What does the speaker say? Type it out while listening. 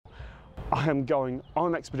I am going on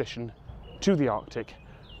an expedition to the Arctic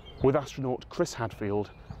with astronaut Chris Hadfield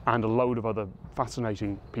and a load of other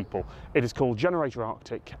fascinating people. It is called Generator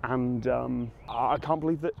Arctic, and I can't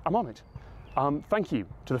believe that I'm on it. Thank you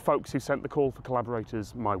to the folks who sent the call for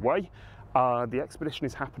collaborators my way. The expedition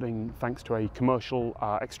is happening thanks to a commercial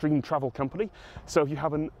extreme travel company. So if you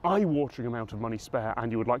have an eye-watering amount of money spare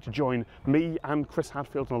and you would like to join me and Chris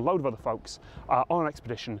Hadfield and a load of other folks on an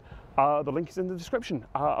expedition, the link is in the description,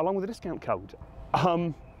 along with a discount code.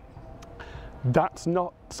 That's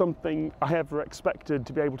not something I ever expected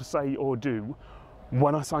to be able to say or do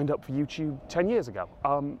when I signed up for YouTube 10 years ago.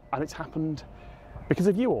 And it's happened because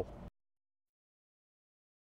of you all.